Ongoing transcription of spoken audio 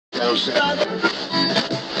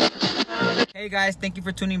Hey guys, thank you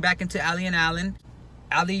for tuning back into Ali and Alan.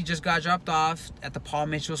 Ali just got dropped off at the Paul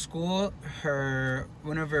Mitchell School.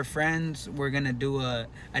 One of her friends, we're gonna do a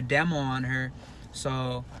demo on her.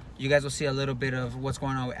 So you guys will see a little bit of what's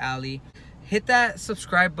going on with Ali. Hit that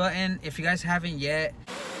subscribe button if you guys haven't yet.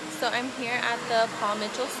 So I'm here at the Paul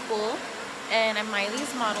Mitchell School and I'm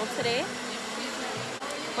Miley's model today.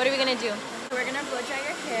 What are we gonna do? We're gonna blow dry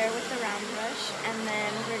your hair with the round brush, and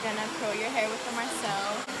then we're gonna curl your hair with the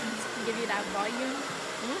Marcel to give you that volume.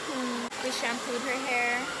 We shampooed her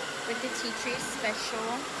hair with the Tea Tree Special,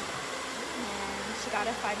 and she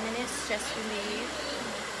got a 5-minute stress relief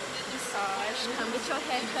massage. Come get your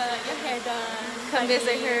hair done. Come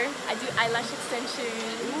visit her. I do eyelash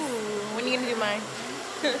extensions. Ooh, when are you gonna do mine?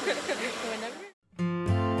 Whenever.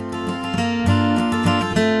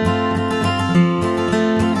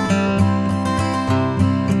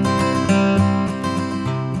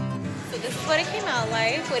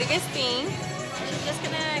 What do you guys think? She's just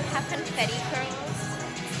gonna have confetti curls.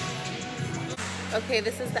 Okay,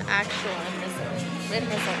 this is the actual end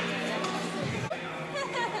result.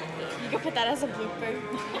 You can put that as a blooper.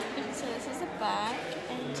 So this is the back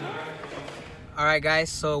and yeah. Alright guys,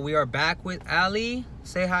 so we are back with Ali.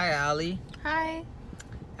 Say hi, Ali. Hi.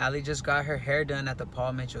 Ali just got her hair done at the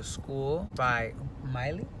Paul Mitchell School by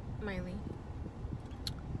Miley.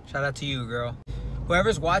 Shout out to you, girl.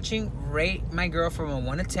 Whoever's watching, rate my girl from a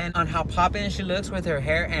 1 to 10 on how poppin' she looks with her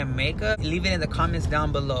hair and makeup. Leave it in the comments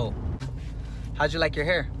down below. How'd you like your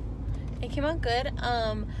hair? It came out good.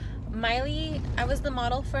 Miley, I was the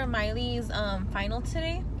model for Miley's final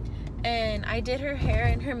today, and I did her hair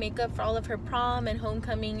and her makeup for all of her prom and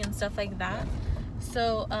homecoming and stuff like that.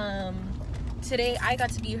 So today I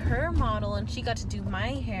got to be her model and she got to do my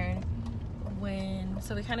hair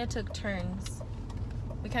so we kind of took turns.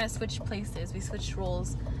 We kind of switched places, we switched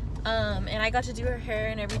roles, and I got to do her hair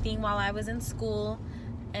and everything while I was in school,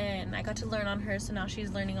 and I got to learn on her, so now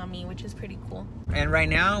she's learning on me, which is pretty cool. And right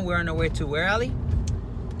now we're on our way to where, Ali?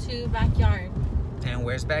 To Backyard. And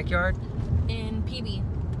where's Backyard? In PB,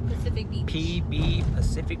 Pacific Beach. PB,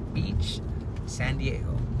 Pacific Beach, San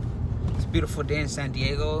Diego. It's a beautiful day in San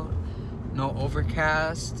Diego. No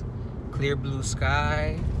overcast, clear blue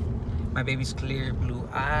sky. My baby's clear blue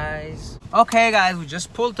eyes. Okay guys, we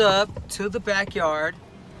just pulled up to the Backyard.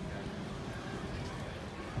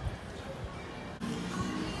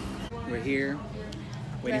 We're here,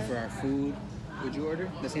 waiting for our food. What'd you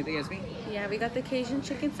order? The same thing as me? Yeah, we got the Cajun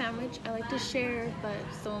chicken sandwich. I like to share, but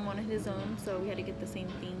someone wanted his own, so we had to get the same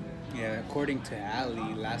thing. Yeah, according to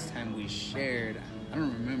Ali, last time we shared, I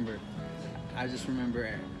don't remember. I just remember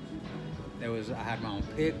I had my own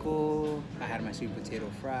pickle, I had my sweet potato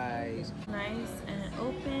fries. Nice and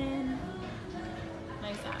open,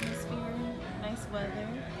 nice atmosphere, nice weather.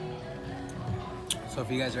 So if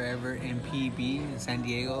you guys are ever in PB in San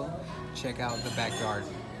Diego, check out the Backyard.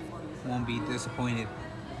 Won't be disappointed.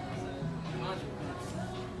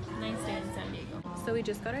 Nice day in San Diego. So we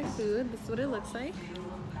just got our food. This is what it looks like.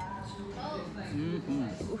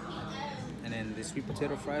 And then the sweet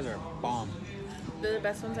potato fries are bomb. They're the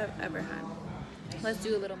best ones I've ever had. Let's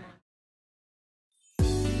do a little more.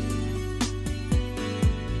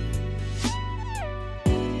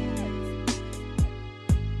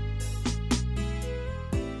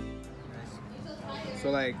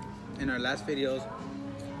 So like in our last videos,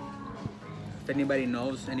 if anybody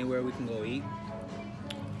knows anywhere we can go eat,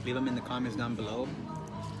 leave them in the comments down below.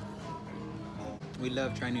 We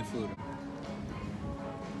love trying new food.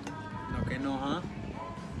 Okay, no, huh?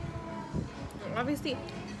 Obviously,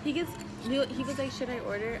 he was like, should I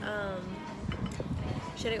order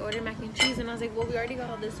mac and cheese? And I was like, well, we already got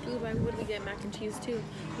all this food, why would we get mac and cheese too?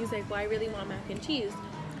 He's like, well, I really want mac and cheese.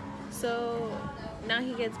 So now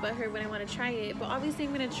he gets butthurt when I want to try it, but obviously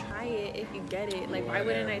I'm gonna try it if you get it. Like, why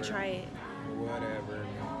wouldn't I try it? Whatever.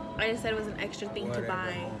 I just said it was an extra thing to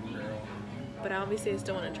buy, but obviously I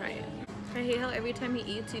still want to try it. I hate how every time he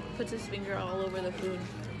eats, he puts his finger all over the food.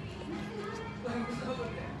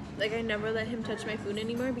 Like, I never let him touch my food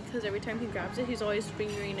anymore because every time he grabs it, he's always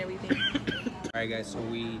fingering everything. Alright guys, so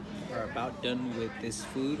we are about done with this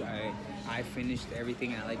food. I finished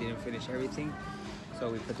everything and I didn't finish everything.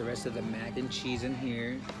 So we put the rest of the mac and cheese in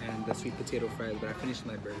here and the sweet potato fries, but I finished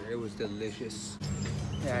my burger. It was delicious.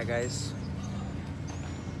 Yeah guys.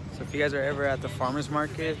 So if you guys are ever at the farmers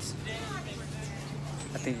markets,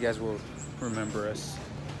 I think you guys will remember us.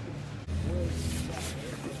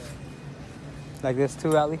 Like this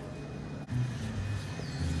too, Ali?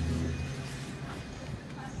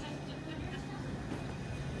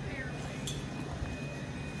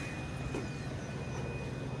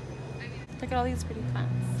 Look at all these pretty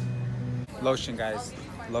plants. Lotion, guys.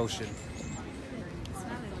 Lotion.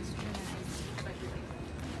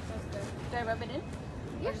 Do I rub it in?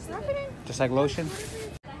 Yes, rub it in. Just like lotion?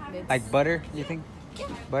 Like butter, you think? Yeah.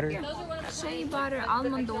 Butter? Shea butter,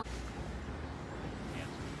 almond oil.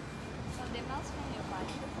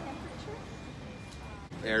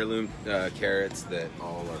 Heirloom carrots that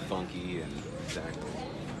all are funky and exactly.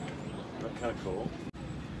 That's kind of cool.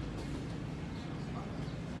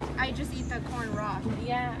 I just eat the corn raw.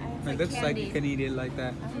 Yeah, It looks like you can eat it like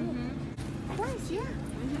that. Of course, yeah.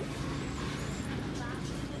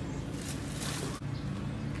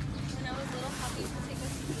 When I was little, Poppy used to take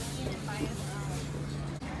us to Disney and buy us.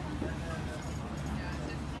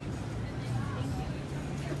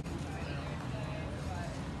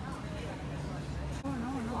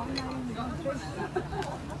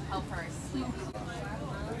 Help her sleep.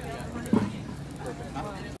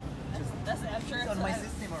 That's after. It's on my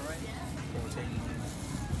system, alright.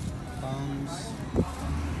 Plums.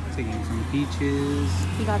 Taking some peaches.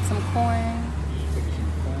 We got some corn. Taking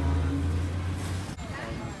some corn.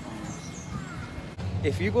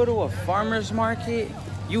 If you go to a farmer's market,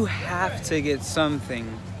 you have to get something,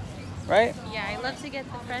 right? Yeah, I love to get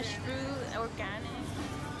the fresh fruit, organic.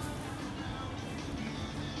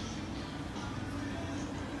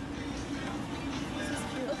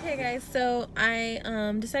 Okay guys, so I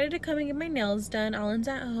decided to come and get my nails done. Alan's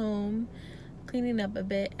at home cleaning up a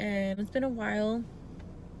bit and it's been a while.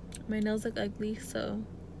 My nails look ugly, so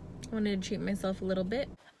I wanted to treat myself a little bit.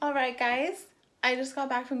 Alright guys, I just got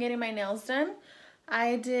back from getting my nails done.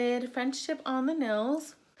 I did French tip on the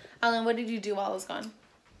nails. Alan, what did you do while I was gone?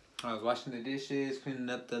 I was washing the dishes, cleaning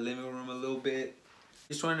up the living room a little bit.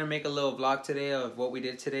 Just wanted to make a little vlog today of what we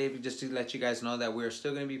did today, just to let you guys know that we're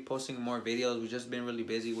still going to be posting more videos. We've just been really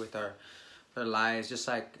busy with our lives, just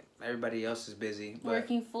like everybody else is busy. But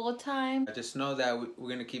Working full time. just know that we're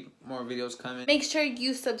going to keep more videos coming. Make sure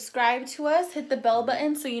you subscribe to us, hit the bell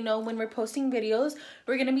button so you know when we're posting videos.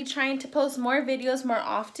 We're going to be trying to post more videos more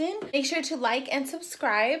often. Make sure to like and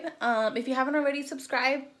subscribe. If you haven't already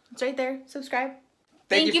subscribed, it's right there. Subscribe.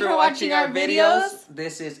 Thank you for watching our videos.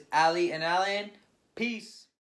 This is Ali and Alan. Peace.